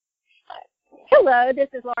Hello, this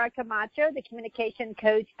is Laura Camacho, the communication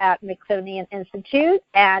coach at Smithsonian Institute,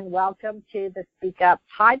 and welcome to the Speak Up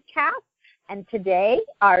podcast. And today,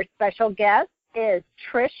 our special guest is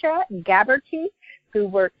Trisha Gabarty, who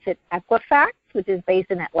works at Equifax, which is based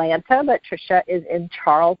in Atlanta, but Trisha is in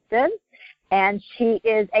Charleston. And she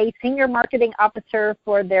is a senior marketing officer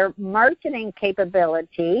for their marketing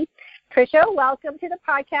capability. Trisha, welcome to the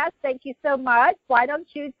podcast. Thank you so much. Why don't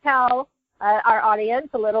you tell our audience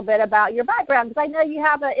a little bit about your background, because I know you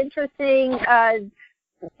have an interesting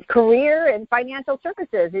career in financial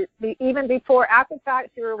services. Even before Equifax,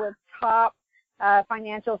 you were with top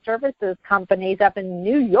financial services companies up in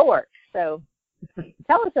New York. So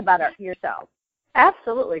tell us about yourself.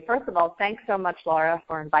 Absolutely. First of all, thanks so much, Laura,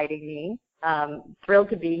 for inviting me. Thrilled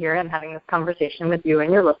to be here and having this conversation with you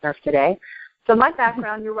and your listeners today. So my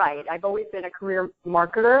background, you're right. I've always been a career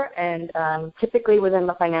marketer and typically within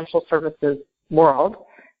the financial services world.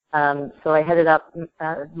 So I headed up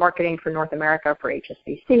marketing for North America for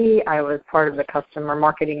HSBC. I was part of the customer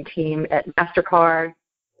marketing team at MasterCard,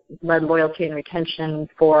 led loyalty and retention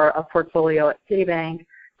for a portfolio at Citibank.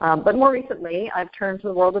 But more recently, I've turned to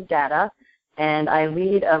the world of data, and I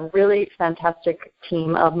lead a really fantastic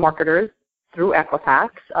team of marketers through Equifax.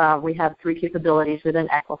 We have three capabilities within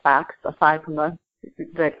Equifax, aside from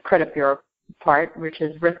the credit bureau part, which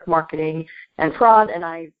is risk, marketing, and fraud, and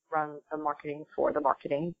I run the marketing for the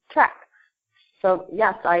marketing track. So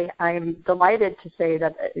yes, I'm delighted to say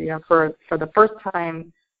that for the first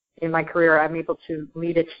time in my career, I'm able to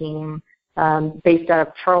lead a team based out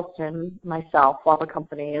of Charleston myself, while the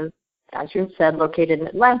company is, as you said, located in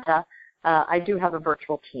Atlanta. I do have a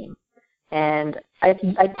virtual team. And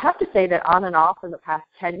I'd have to say that on and off in the past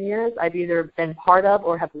 10 years, I've either been part of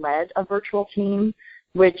or have led a virtual team,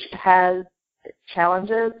 which has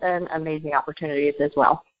challenges and amazing opportunities as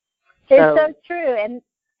well. It's so true.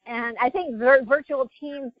 And I think virtual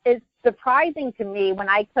teams is surprising to me when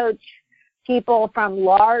I coach people from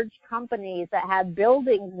large companies that have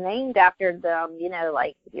buildings named after them,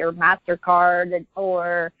 like your MasterCard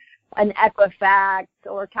or an Equifax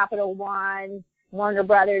or Capital One, Warner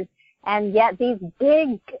Brothers. And yet these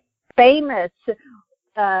big, famous,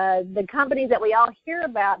 the companies that we all hear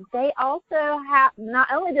about, they also have, not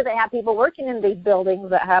only do they have people working in these buildings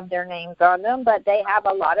that have their names on them, but they have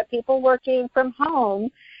a lot of people working from home,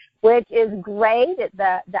 which is great.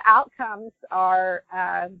 The outcomes are,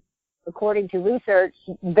 according to research,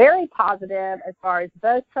 very positive as far as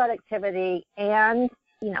both productivity and,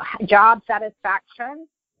 job satisfaction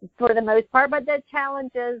for the most part, but the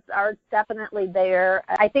challenges are definitely there.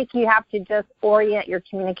 I think you have to just orient your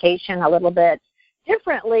communication a little bit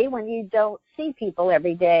differently when you don't see people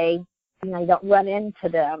every day, you don't run into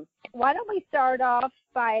them. Why don't we start off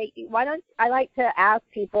I like to ask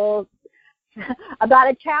people about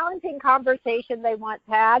a challenging conversation they once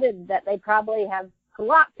had and that they probably have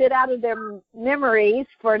blocked it out of their memories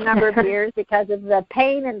for a number of years because of the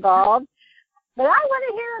pain involved. But I want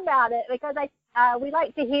to hear about it because we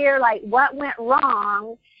like to hear what went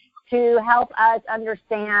wrong to help us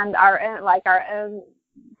understand our own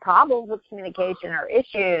problems with communication or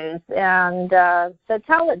issues. And so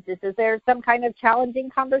tell us, is there some kind of challenging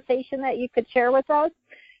conversation that you could share with us?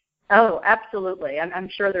 Oh, absolutely. I'm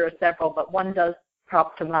sure there are several, but one does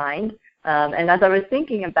pop to mind. And as I was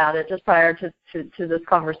thinking about it just prior to this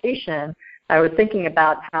conversation, I was thinking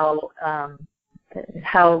about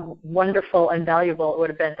how wonderful and valuable it would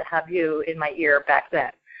have been to have you in my ear back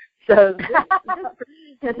then. So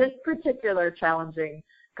this particular challenging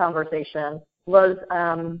conversation was,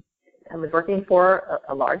 I was working for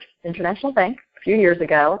a large international bank a few years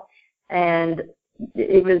ago, and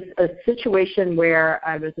it was a situation where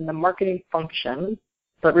I was in the marketing function,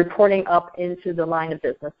 but reporting up into the line of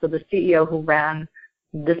business, so the CEO who ran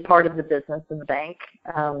this part of the business in the bank,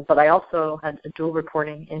 but I also had a dual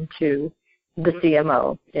reporting into the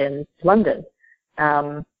CMO in London.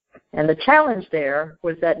 And the challenge there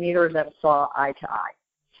was that neither of them saw eye to eye.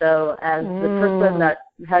 So as the person that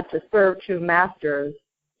had to serve two masters,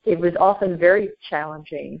 it was often very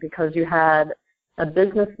challenging because you had a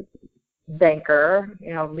business banker,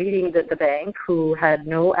 leading the bank who had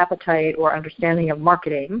no appetite or understanding of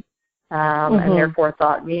marketing, and therefore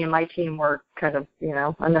thought me and my team were kind of,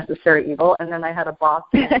 unnecessary evil. And then I had a boss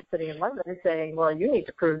sitting in London saying, well, you need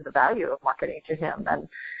to prove the value of marketing to him. And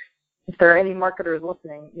if there are any marketers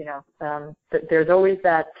listening, there's always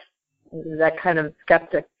that kind of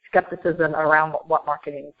skepticism around what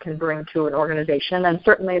marketing can bring to an organization. And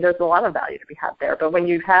certainly there's a lot of value to be had there. But when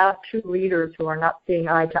you have two leaders who are not seeing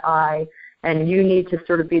eye to eye and you need to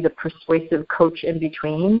sort of be the persuasive coach in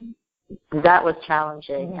between, that was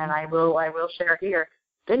challenging. And I will share here,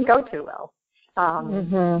 didn't go too well.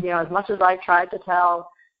 You know, as much as I tried to tell,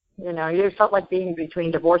 you know, you felt like being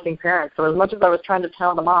between divorcing parents. So as much as I was trying to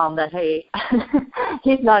tell the mom that, hey,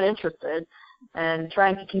 he's not interested, and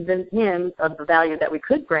trying to convince him of the value that we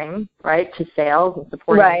could bring, right, to sales and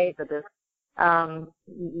supporting the business,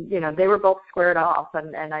 you know, they were both squared off,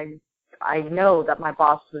 and I know that my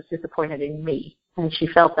boss was disappointed in me, and she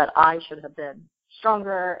felt that I should have been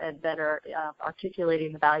stronger and better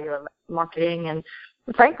articulating the value of marketing. And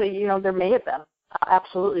frankly, you know, there may have been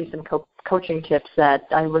absolutely some coaching tips that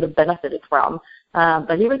I would have benefited from.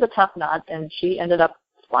 But he was a tough nut, and she ended up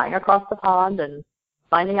flying across the pond and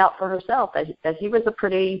finding out for herself that he was a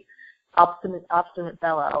pretty obstinate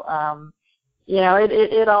fellow. You know,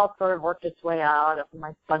 it all sort of worked its way out.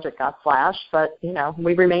 My budget got slashed, but, you know,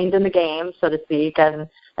 we remained in the game, so to speak, and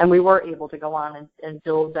we were able to go on and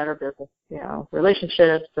build better business, you know,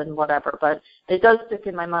 relationships and whatever. But it does stick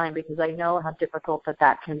in my mind because I know how difficult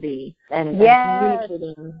that can be. And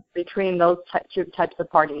communicating between those two types of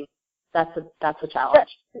parties, that's a challenge.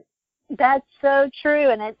 That's so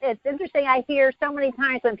true, and it's interesting. I hear so many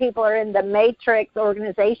times when people are in the matrix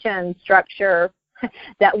organization structure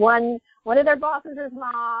that one of their bosses is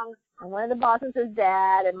mom, and one of the bosses is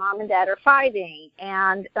dad, and mom and dad are fighting.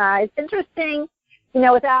 And it's interesting, you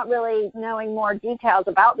know, without really knowing more details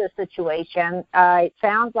about this situation, it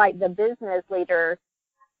sounds like the business leader,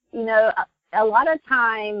 you know, a lot of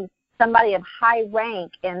times somebody of high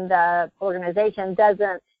rank in the organization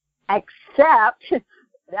doesn't accept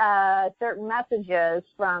certain messages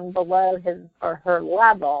from below his or her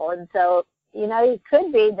level. And so, you know, it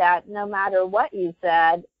could be that no matter what you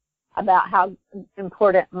said about how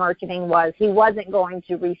important marketing was, he wasn't going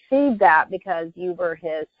to receive that because you were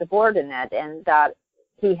his subordinate, and that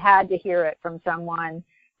he had to hear it from someone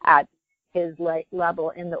at his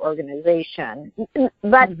level in the organization.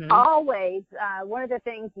 But always, one of the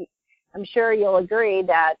things I'm sure you'll agree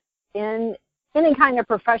that in any kind of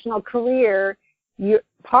professional career,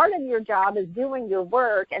 part of your job is doing your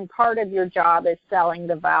work, and part of your job is selling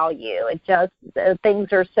the value. It just, things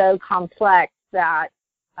are so complex that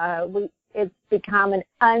it's become an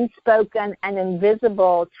unspoken and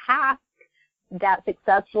invisible task that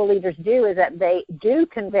successful leaders do, is that they do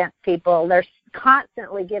convince people. They're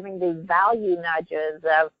constantly giving these value nudges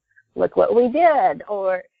of, look what we did,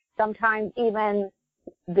 or sometimes even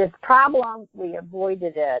this problem, we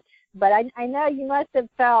avoided it. But I know you must have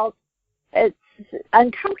felt it's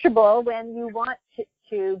uncomfortable when you want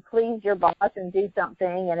to please your boss and do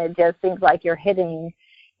something, and it just seems like you're hitting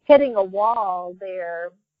a wall there.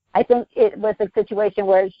 I think it was a situation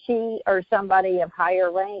where she or somebody of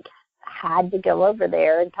higher rank had to go over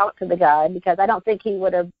there and talk to the guy, because I don't think he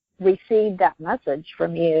would have received that message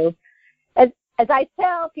from you. As I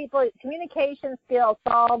tell people, communication skill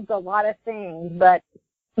solves a lot of things, but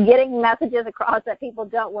getting messages across that people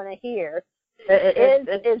don't want to hear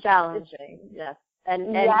is challenging. Yes.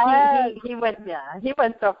 And he went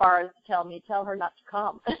so far as to tell her not to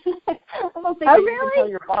come. I don't think you can tell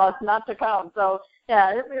your boss not to come. So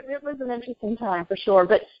yeah, it was an interesting time for sure.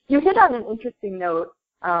 But you hit on an interesting note,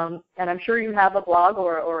 and I'm sure you have a blog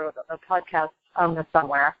or a podcast on this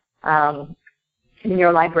somewhere in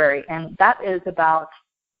your library, and that is about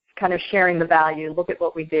kind of sharing the value. Look at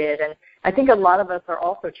what we did, and I think a lot of us are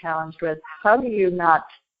also challenged with how do you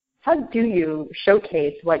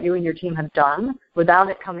showcase what you and your team have done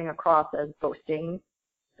without it coming across as boasting,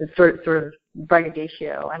 sort of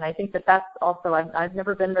braggadocio? And I think that's also, I've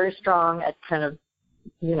never been very strong at kind of,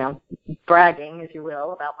 you know, bragging, if you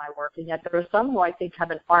will, about my work. And yet there are some who I think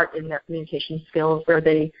have an art in their communication skills where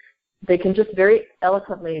they can just very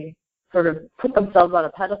eloquently sort of put themselves on a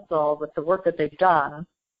pedestal with the work that they've done.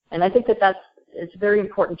 And I think it's very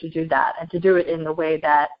important to do that, and to do it in the way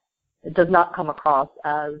that it does not come across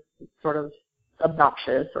as sort of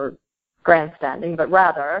obnoxious or grandstanding, but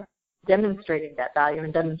rather demonstrating that value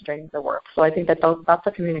and demonstrating the work. So I think that's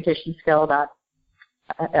a communication skill that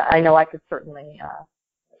I know I could certainly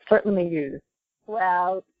use.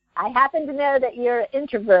 Well, I happen to know that you're an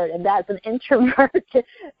introvert, and that's an introvert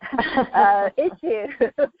issue.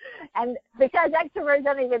 And because extroverts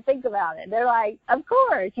don't even think about it. They're like, of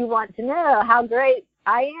course, you want to know how great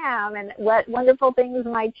I am and what wonderful things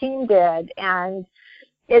my team did. And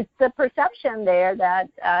it's the perception there that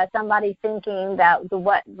somebody's thinking that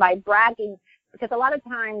by bragging, because a lot of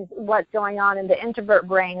times what's going on in the introvert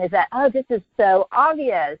brain is that, oh, this is so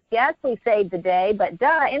obvious. Yes, we saved the day, but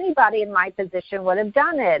anybody in my position would have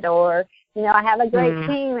done it. Or, you know, I have a great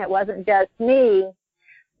team. It wasn't just me.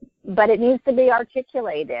 But it needs to be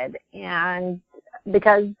articulated, and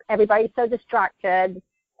because everybody's so distracted,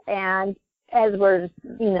 and as we're,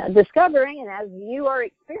 you know, discovering, and as you are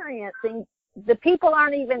experiencing, the people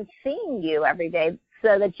aren't even seeing you every day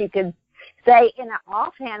so that you could say in an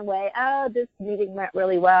offhand way, oh, this meeting went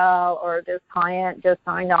really well, or this client just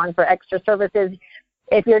signed on for extra services.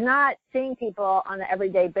 If you're not seeing people on an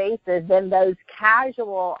everyday basis, then those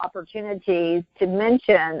casual opportunities to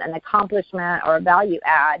mention an accomplishment or a value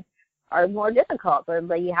add are more difficult.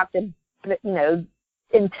 So you have to,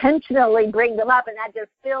 intentionally bring them up, and that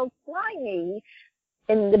just feels slimy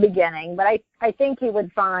in the beginning. But I think you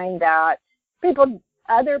would find that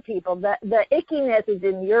other people, the ickiness is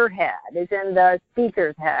in your head, is in the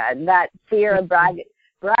speaker's head, that fear of bragging.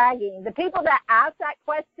 The people that ask that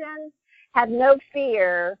question have no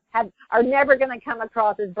fear, are never going to come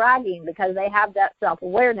across as bragging because they have that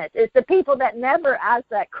self-awareness. It's the people that never ask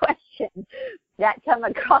that question that come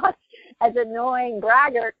across as annoying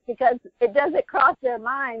braggarts because it doesn't cross their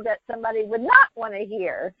mind that somebody would not want to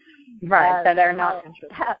hear. Right, that they're not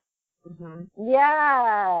interested. Mm-hmm.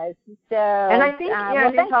 Yes. So, and I think,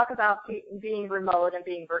 you talk about being remote and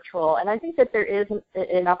being virtual, and I think that there is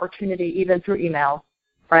an opportunity even through emails,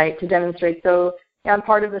 right, to demonstrate. So I'm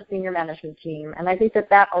part of the senior management team, and I think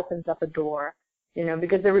that opens up a door,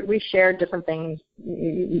 because we share different things,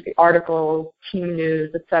 articles, team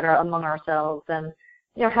news, et cetera, among ourselves, and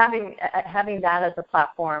having that as a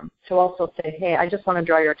platform to also say, hey, I just want to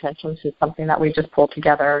draw your attention to something that we just pulled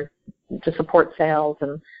together to support sales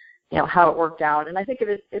and, how it worked out. And I think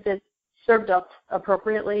if it's served up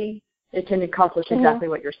appropriately, it can accomplish exactly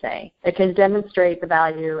what you're saying. It can demonstrate the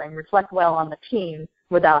value and reflect well on the team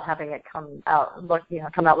without having it come out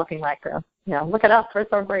looking like, look at us, we're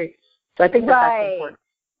so great. So I think that's important.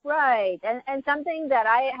 Right. And something that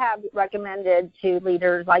I have recommended to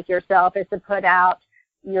leaders like yourself is to put out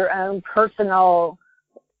your own personal,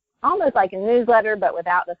 almost like a newsletter, but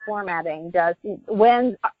without the formatting, just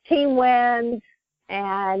team wins,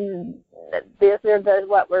 and these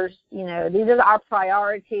are our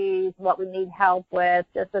priorities, what we need help with,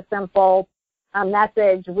 just a simple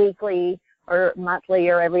message weekly or monthly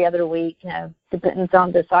or every other week, depends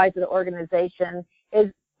on the size of the organization, is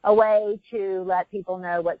a way to let people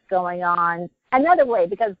know what's going on. Another way,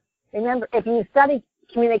 because remember, if you study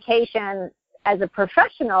communication as a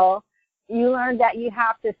professional, you learn that you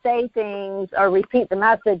have to say things or repeat the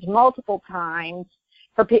message multiple times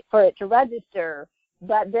for it to register.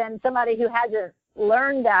 But then somebody who hasn't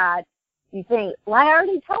learned that, you think, well, I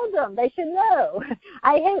already told them. They should know.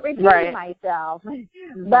 I hate repeating myself.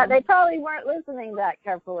 Mm-hmm. But they probably weren't listening that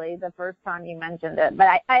carefully the first time you mentioned it. But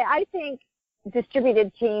I think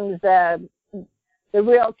distributed teams, the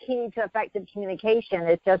real key to effective communication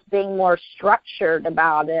is just being more structured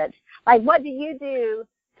about it. Like, what do you do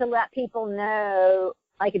to let people know,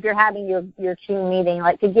 like if you're having your team meeting,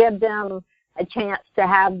 like to give them a chance to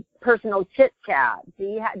have personal chit-chat? Do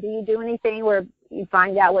you do anything where you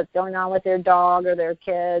find out what's going on with their dog or their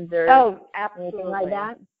kids or anything like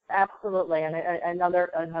that? Absolutely, and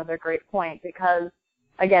another great point, because,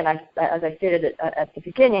 again, as I stated at the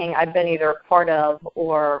beginning, I've been either part of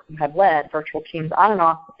or have led virtual teams on and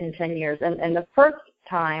off in 10 years. And the first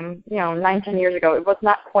time, 9-10 years ago, it was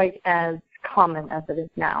not quite as common as it is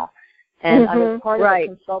now. And I was part of a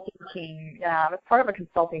consulting team. Yeah, I was part of a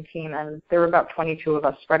consulting team, and there were about 22 of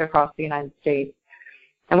us spread across the United States.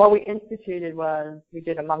 And what we instituted was we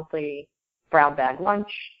did a monthly brown bag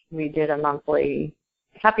lunch. We did a monthly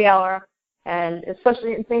happy hour, and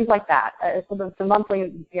especially in things like that. So the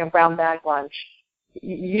monthly brown bag lunch,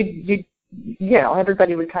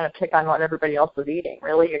 everybody would kind of pick on what everybody else was eating.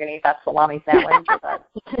 Really, you're going to eat that salami sandwich, or that,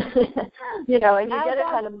 and you get a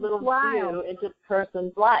kind of little view into the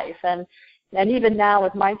person's life. And even now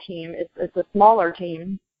with my team, it's a smaller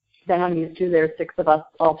team than I'm used to. There's 6 of us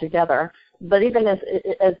all together. But even as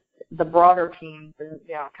the broader teams and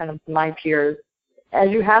kind of my peers, as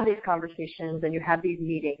you have these conversations and you have these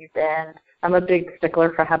meetings, and I'm a big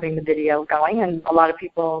stickler for having the video going, and a lot of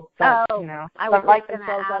people don't, don't like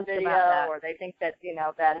themselves on video, or they think that,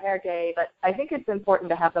 bad hair day, but I think it's important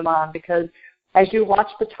to have them on, because as you watch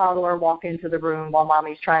the toddler walk into the room while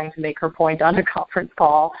mommy's trying to make her point on a conference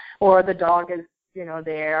call, or the dog is,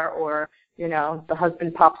 there, or, the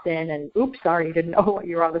husband pops in and, oops, sorry, you didn't know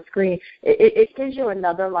you were on the screen, it gives you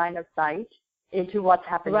another line of sight into what's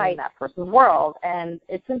happening in that person's world. And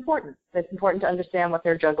it's important. It's important to understand what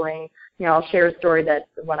they're juggling. I'll share a story that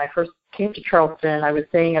when I first came to Charleston, I was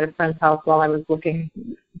staying at a friend's house while I was looking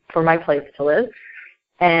for my place to live.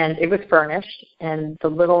 And it was furnished, and the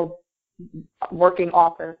little working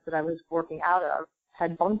office that I was working out of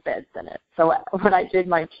had bunk beds in it. So when I did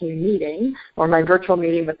my team meeting, or my virtual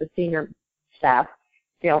meeting with the senior staff,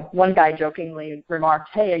 one guy jokingly remarked,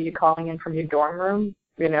 "Hey, are you calling in from your dorm room?"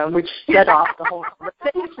 Which set off the whole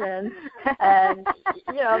conversation.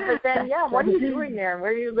 but then, what are you doing there?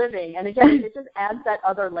 Where are you living? And again, it just adds that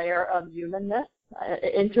other layer of humanness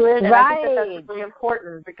into it. And I think that's really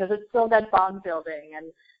important because it's still that bond building.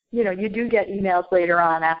 And, you do get emails later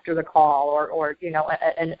on after the call or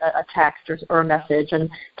a text or a message and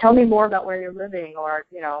tell me more about where you're living or,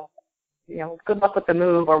 good luck with the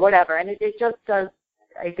move or whatever. And it just does,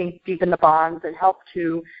 I think, deepen the bonds and help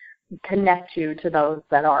to connect you to those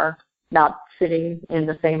that are not sitting in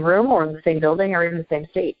the same room or in the same building or even the same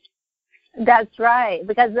state. That's right,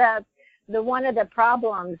 because the one of the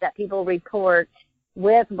problems that people report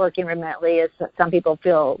with working remotely is that some people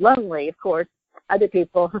feel lonely. Of course, other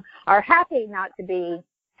people are happy not to be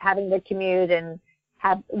having the commute and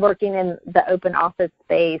working in the open office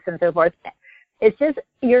space and so forth. It's just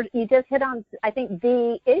you just hit on, I think,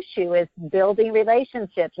 the issue is building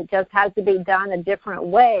relationships. It just has to be done a different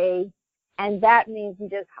way, and that means you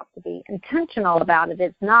just have to be intentional about it.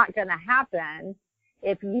 It's not going to happen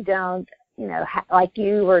if you don't, like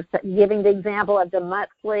you were giving the example of the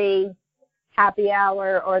monthly happy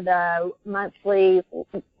hour or the monthly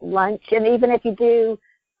lunch, and even if you do,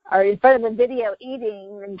 or in front of a video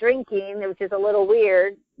eating and drinking, which is a little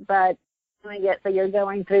weird, but doing it so you're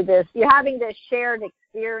going through this, you're having this shared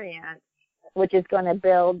experience, which is going to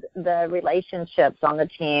build the relationships on the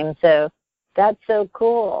team. So that's so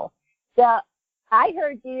cool. So I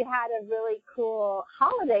heard you had a really cool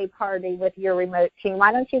holiday party with your remote team.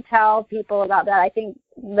 Why don't you tell people about that? I think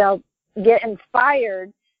they'll get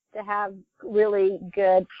inspired to have really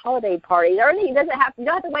good holiday parties. Or you don't have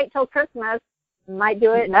to wait till Christmas. You might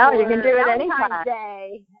do it. No, you can do it anytime.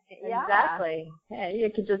 Day. Yeah. Exactly. Yeah,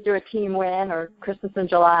 you could just do a team win or Christmas in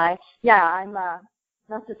July. Yeah, I'm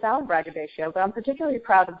not to sound braggadocio, but I'm particularly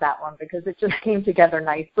proud of that one because it just came together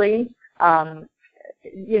nicely.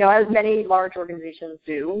 As many large organizations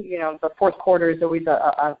do, the fourth quarter is always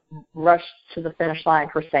a rush to the finish line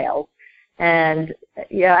for sales. And,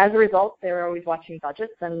 as a result, they were always watching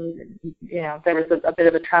budgets and, there was a bit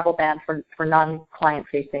of a travel ban for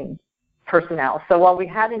non-client-facing personnel. So while we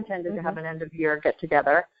had intended to have an end-of-year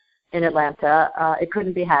get-together in Atlanta, it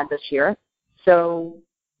couldn't be had this year. So,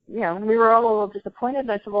 we were all a little disappointed.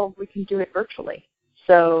 And I said, well, we can do it virtually.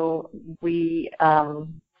 So we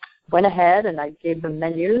went ahead and I gave them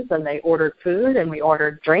menus and they ordered food and we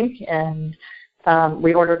ordered drink and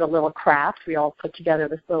we ordered a little craft. We all put together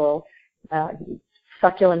this little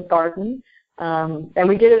succulent garden and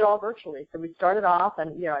we did it all virtually. So we started off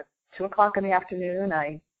and, at 2 o'clock in the afternoon,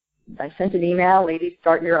 I sent an email, ladies,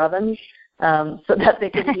 start your ovens so that they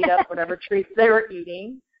could heat up whatever treats they were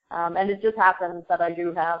eating. And it just happens that I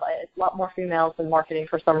do have a lot more females in marketing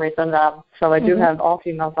for some reason. So I do have all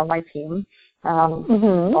females on my team.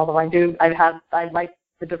 Although I like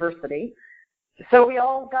the diversity. So we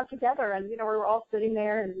all got together and, we were all sitting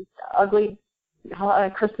there in ugly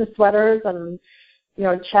Christmas sweaters and,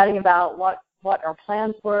 chatting about what our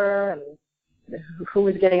plans were and who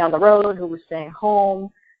was getting on the road, who was staying home,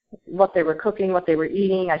 what they were cooking, what they were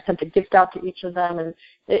eating. I sent a gift out to each of them. And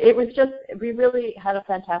it was just, we really had a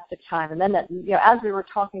fantastic time. And then, as we were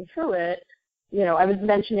talking through it, I was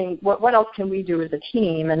mentioning what else can we do as a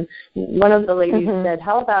team, and one of the ladies said,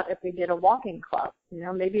 how about if we did a walking club?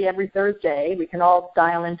 Maybe every Thursday we can all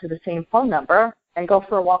dial into the same phone number and go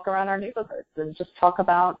for a walk around our neighborhoods and just talk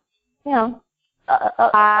about,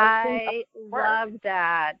 I love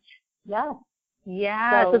that. Yeah.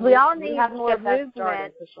 Yeah, so we all need more movement.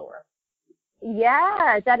 For sure.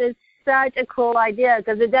 Yeah, that is such a cool idea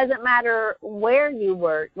because it doesn't matter where you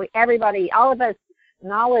work. Everybody, all of us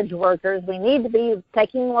knowledge workers, we need to be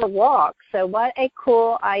taking more walks. So what a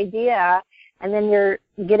cool idea. And then you're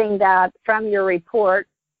getting that from your report.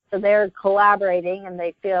 So they're collaborating and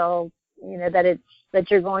they feel, that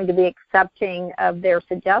you're going to be accepting of their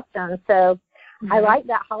suggestions. So I like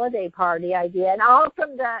that holiday party idea. And all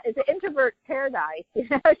from it's an introvert paradise.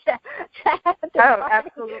 Oh,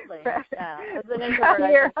 absolutely. Yeah. As an introvert,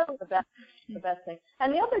 I think it's the best thing.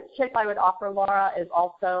 And the other tip I would offer, Laura, is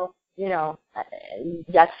also,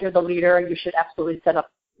 yes, you're the leader. You should absolutely set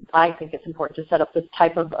up, I think it's important to set up this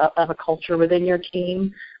type of a culture within your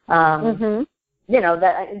team.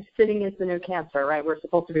 That sitting is the new cancer, right? We're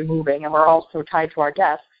supposed to be moving and we're also tied to our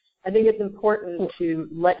desks. I think it's important to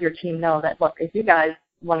let your team know that, look, if you guys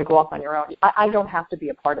want to go off on your own, I don't have to be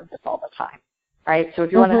a part of this all the time, right? So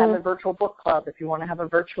if you want to have a virtual book club, if you want to have a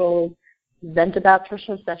virtual vent about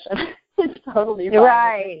Trisha session, it's totally fine.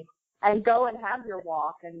 Right. And go and have your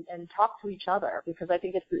walk and talk to each other because I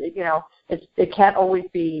think it can't always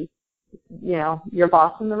be, your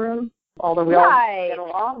boss in the room. Although we all get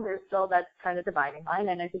along, there's still that kind of dividing line.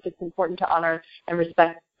 And I think it's important to honor and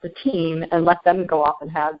respect the team and let them go off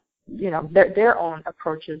and have their own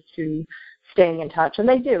approaches to staying in touch. And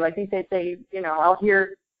they do. I think that they, I'll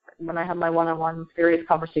hear when I have my one-on-one various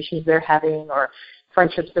conversations they're having or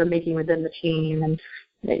friendships they're making within the team. And,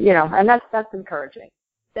 and that's encouraging.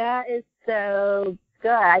 That is so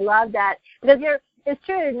good. I love that. Because it's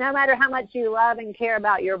true, no matter how much you love and care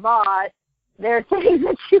about your boss, there are things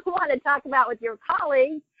that you want to talk about with your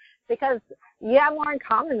colleagues because you have more in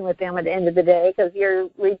common with them at the end of the day because you're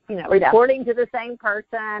reporting to the same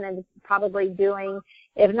person and probably doing,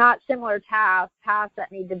 if not similar tasks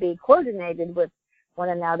that need to be coordinated with one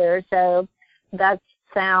another. So that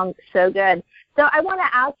sounds so good. So I want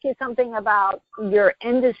to ask you something about your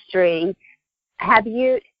industry. Have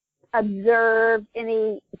you observed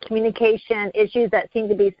any communication issues that seem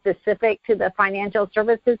to be specific to the financial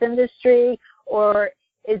services industry, or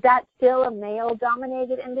is that still a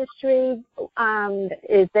male-dominated industry?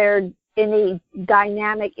 Is there any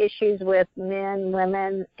dynamic issues with men,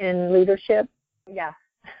 women in leadership? Yes,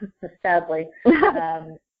 sadly.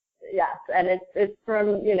 Yes, and it's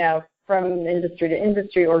from industry to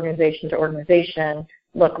industry, organization to organization.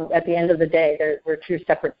 Look, at the end of the day, we're two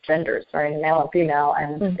separate genders, right, male and female,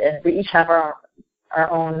 and we each have our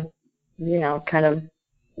own, kind of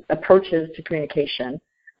approaches to communication.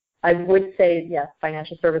 I would say, yes,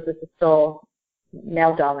 financial services is still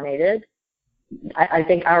male-dominated. I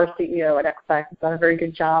think our CEO at Equifax has done a very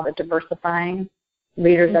good job at diversifying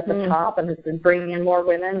leaders at the top and has been bringing in more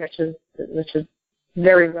women, which is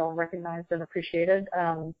very well recognized and appreciated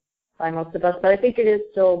by most of us. But I think it is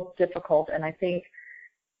still difficult, and I think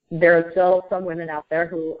there are still some women out there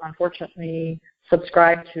who unfortunately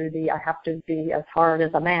subscribe to the I have to be as hard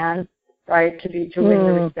as a man, right, to win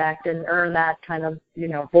the respect and earn that kind of,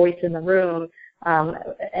 voice in the room.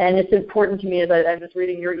 And it's important to me, as I was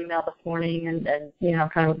reading your email this morning and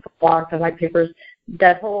kind of blogs and white papers,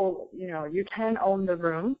 that whole, you can own the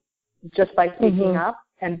room just by speaking up.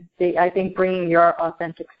 And I think bringing your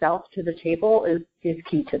authentic self to the table is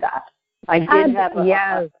key to that. I did have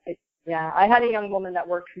I had a young woman that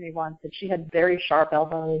worked for me once, and she had very sharp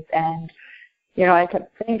elbows, and I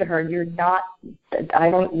kept saying to her, you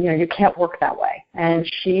can't work that way. And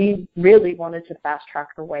she really wanted to fast track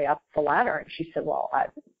her way up the ladder. And she said, well,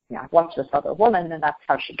 I've watched this other woman, and that's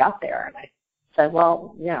how she got there. And I said,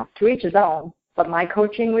 well, to each his own. But my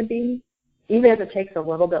coaching would be, even if it takes a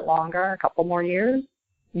little bit longer, a couple more years,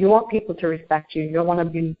 you want people to respect you. You don't want to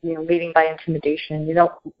be, leading by intimidation. You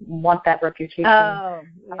don't want that reputation.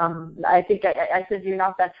 I think I said you're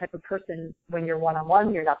not that type of person when you're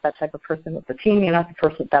one-on-one. You're not that type of person with the team. You're not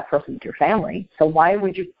that person with your family. So why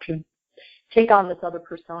would you take on this other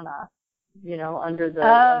persona, under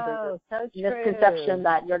the misconception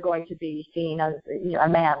that you're going to be seen as a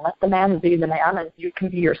man? Let the man be the man, and you can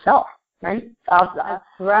be yourself, right? That's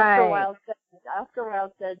right. Oscar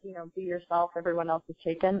Wilde said, be yourself, everyone else is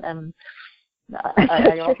taken, and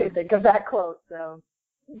I also think of that quote. So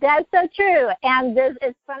that's so true. And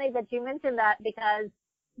it's funny that you mentioned that because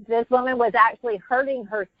this woman was actually hurting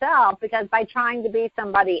herself because by trying to be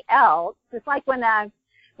somebody else, it's like when an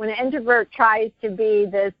introvert tries to be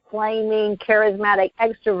this flaming, charismatic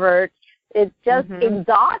extrovert, it's just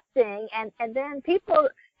exhausting. And then people,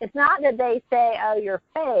 it's not that they say, oh, you're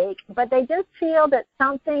fake, but they just feel that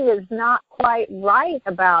something is not quite right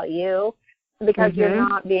about you because you're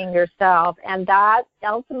not being yourself. And that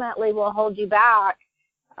ultimately will hold you back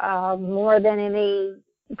more than any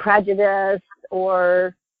prejudice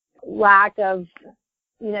or lack of,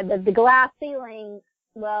 the glass ceiling.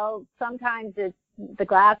 Well, sometimes the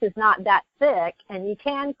glass is not that thick and you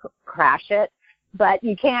can crash it. But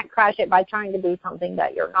you can't crash it by trying to be something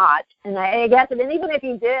that you're not. And I guess, and even if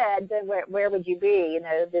you did, then where would you be?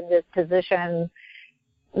 In this position,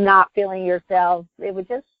 not feeling yourself. It would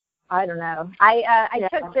just, I don't know. I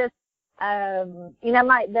took this.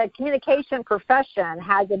 The communication profession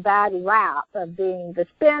has a bad rap of being the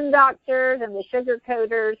spin doctors and the sugar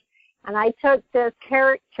coders. And I took this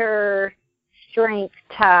character strength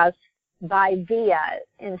test by VIA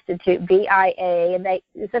Institute, VIA, and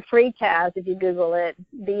it's a free test if you Google it,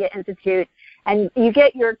 VIA Institute, and you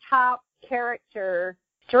get your top character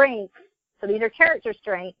strengths. So these are character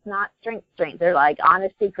strengths, not strengths. They're like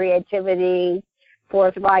honesty, creativity,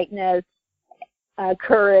 forthrightness,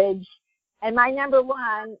 courage, and my number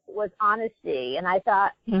one was honesty. And I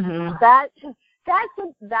thought that's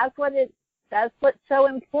what's so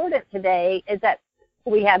important today is that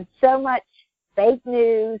we have so much fake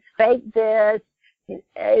news, fake this.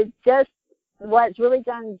 It's just what's really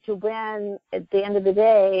going to win at the end of the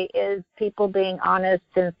day is people being honest,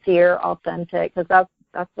 sincere, authentic, because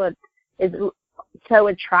that's what is so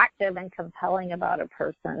attractive and compelling about a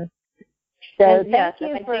person. So and yes, thank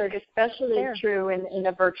you and I for think especially sharing. true in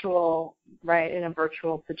a virtual, right, in a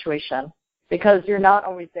virtual situation, because you're not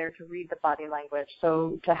always there to read the body language.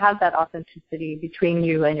 So to have that authenticity between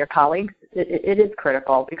you and your colleagues, it is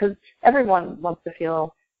critical, because everyone wants to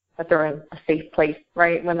feel that they're in a safe place,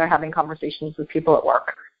 right, when they're having conversations with people at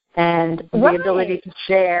work. And the ability to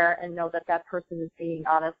share and know that that person is being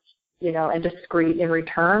honest, and discreet in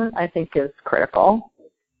return, I think is critical.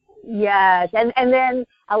 Yes, and then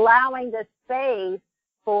allowing the space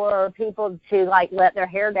for people to let their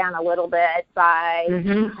hair down a little bit by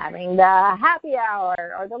having the happy hour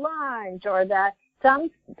or the lunch or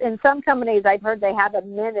in some companies I've heard they have a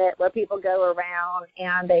minute where people go around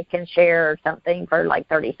and they can share something for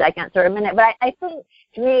 30 seconds or a minute. But I think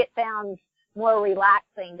to me it sounds more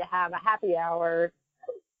relaxing to have a happy hour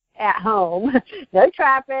at home, no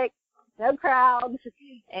traffic, no crowds,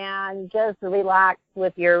 and just relax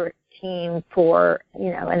with your team for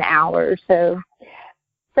an hour. So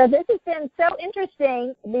this has been so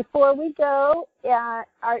interesting. Before we go,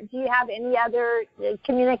 do you have any other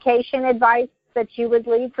communication advice that you would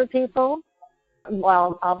leave for people?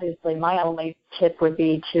 Well, obviously, my only tip would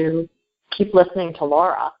be to keep listening to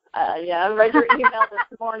Laura. I read your email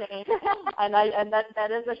this morning, and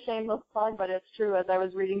that is a shameless plug, but it's true. As I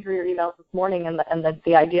was reading through your emails this morning, and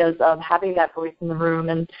the ideas of having that voice in the room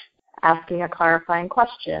and asking a clarifying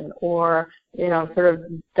question, or sort of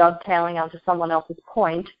dovetailing onto someone else's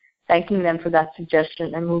point, thanking them for that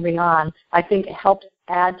suggestion, and moving on, I think it helps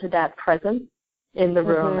add to that presence in the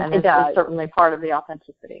room, and it's certainly part of the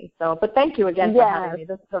authenticity. So, but thank you again for having me.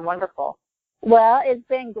 This has been wonderful. Well, it's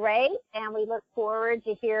been great, and we look forward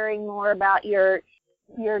to hearing more about your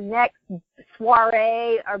next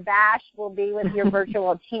soiree or bash will be with your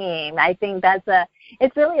virtual team. I think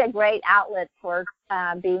it's really a great outlet for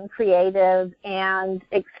being creative and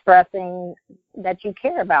expressing that you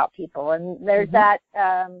care about people. And there's that.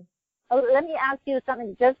 Let me ask you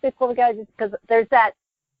something just before we go, just because there's that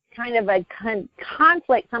kind of a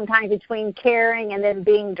conflict sometimes between caring and then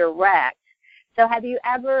being direct. So have you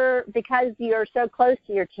ever, because you're so close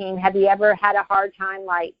to your team, have you ever had a hard time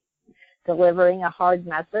delivering a hard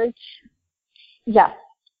message? Yes,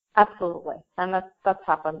 absolutely, and that's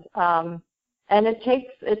happened. And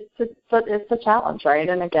it's a challenge, right?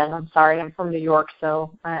 And again, I'm sorry, I'm from New York,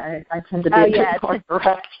 so I tend to be more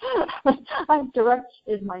direct. Direct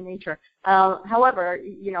is my nature. However,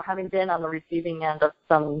 having been on the receiving end of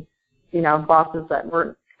some, bosses that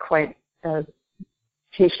weren't quite as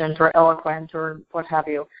patient or eloquent or what have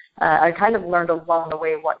you, I kind of learned along the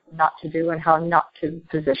way what not to do and how not to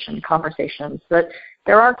position conversations. But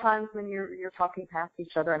there are times when you're talking past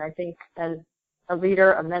each other, and I think as a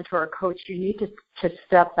leader, a mentor, a coach, you need to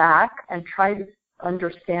step back and try to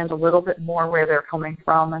understand a little bit more where they're coming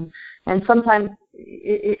from. And sometimes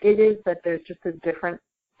it is that there's just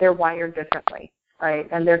they're wired differently, right?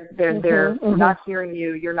 And they're not hearing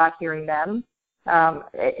you, you're not hearing them.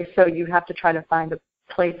 So you have to try to find a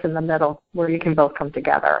place in the middle where you can both come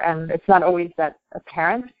together. And it's not always that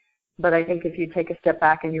apparent, but I think if you take a step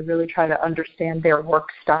back and you really try to understand their work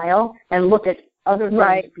style and look at other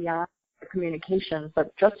things beyond communications,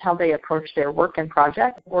 but just how they approach their work and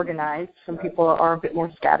project, organized. Some people are a bit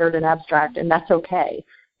more scattered and abstract, and that's okay.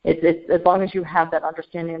 It's as long as you have that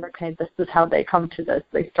understanding of, okay, this is how they come to this.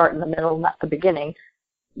 They start in the middle, not the beginning.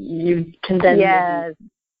 You can then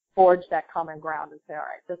forge that common ground and say, all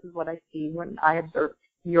right, this is what I see when I observe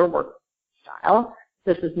your work style.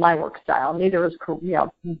 This is my work style. Neither is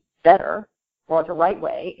better or the right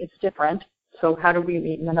way. It's different. So how do we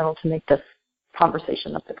meet in the middle to make this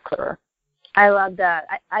conversation a bit clearer? I love that.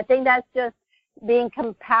 I think that's just being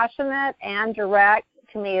compassionate and direct.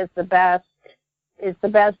 To me, is the best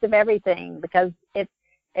of everything, because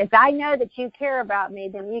if I know that you care about me,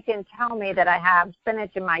 then you can tell me that I have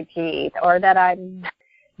spinach in my teeth, or that I'm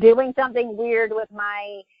doing something weird with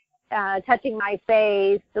my touching my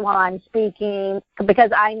face while I'm speaking, because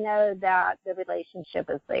I know that the relationship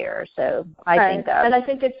is there. So I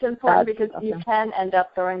think it's important, because awesome. You can end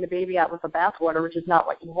up throwing the baby out with the bathwater, which is not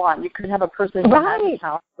what you want. You could have a person who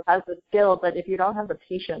has the skill, but if you don't have the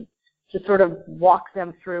patience to sort of walk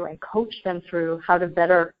them through and coach them through how to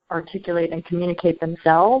better articulate and communicate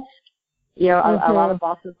themselves, a lot of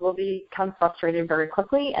bosses will become frustrated very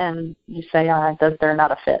quickly, and you say that they're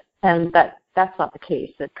not a fit, and that's not the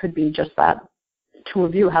case. It could be just that two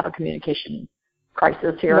of you have a communication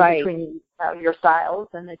crisis here between your styles,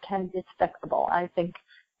 and it's fixable. I think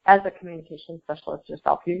as a communication specialist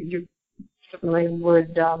yourself, you certainly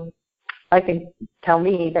would, I think, tell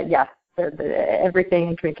me that yes, everything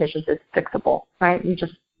in communications is fixable, right? You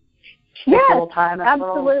just take a little time.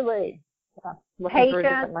 Absolutely.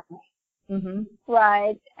 Patience.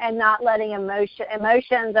 Right, and not letting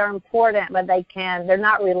emotions are important, but they're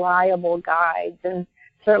not reliable guides, and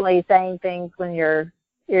certainly saying things when you're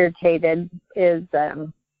irritated is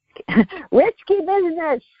risky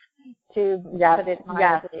business, to put it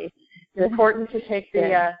mildly. It's important to take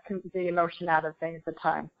the emotion out of things at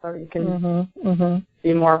times so you can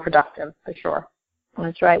be more productive, for sure.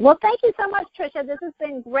 That's right. Well, thank you so much, Tricia. This has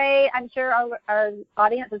been great. I'm sure our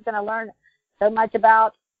audience is going to learn so much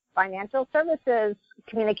about financial services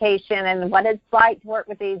communication and what it's like to work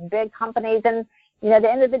with these big companies. And, at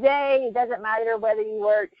the end of the day, it doesn't matter whether you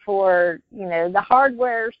work for, the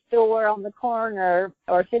hardware store on the corner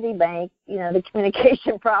or Citibank, the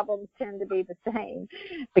communication problems tend to be the same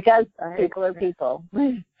because people are people.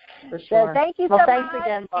 For sure. So thank you so much. Well, thanks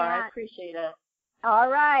again, Laura. I appreciate it.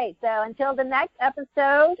 All right. So until the next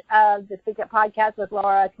episode of the Speak Up Podcast with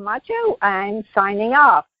Laura Camacho, I'm signing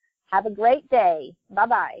off. Have a great day.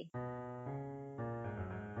 Bye-bye.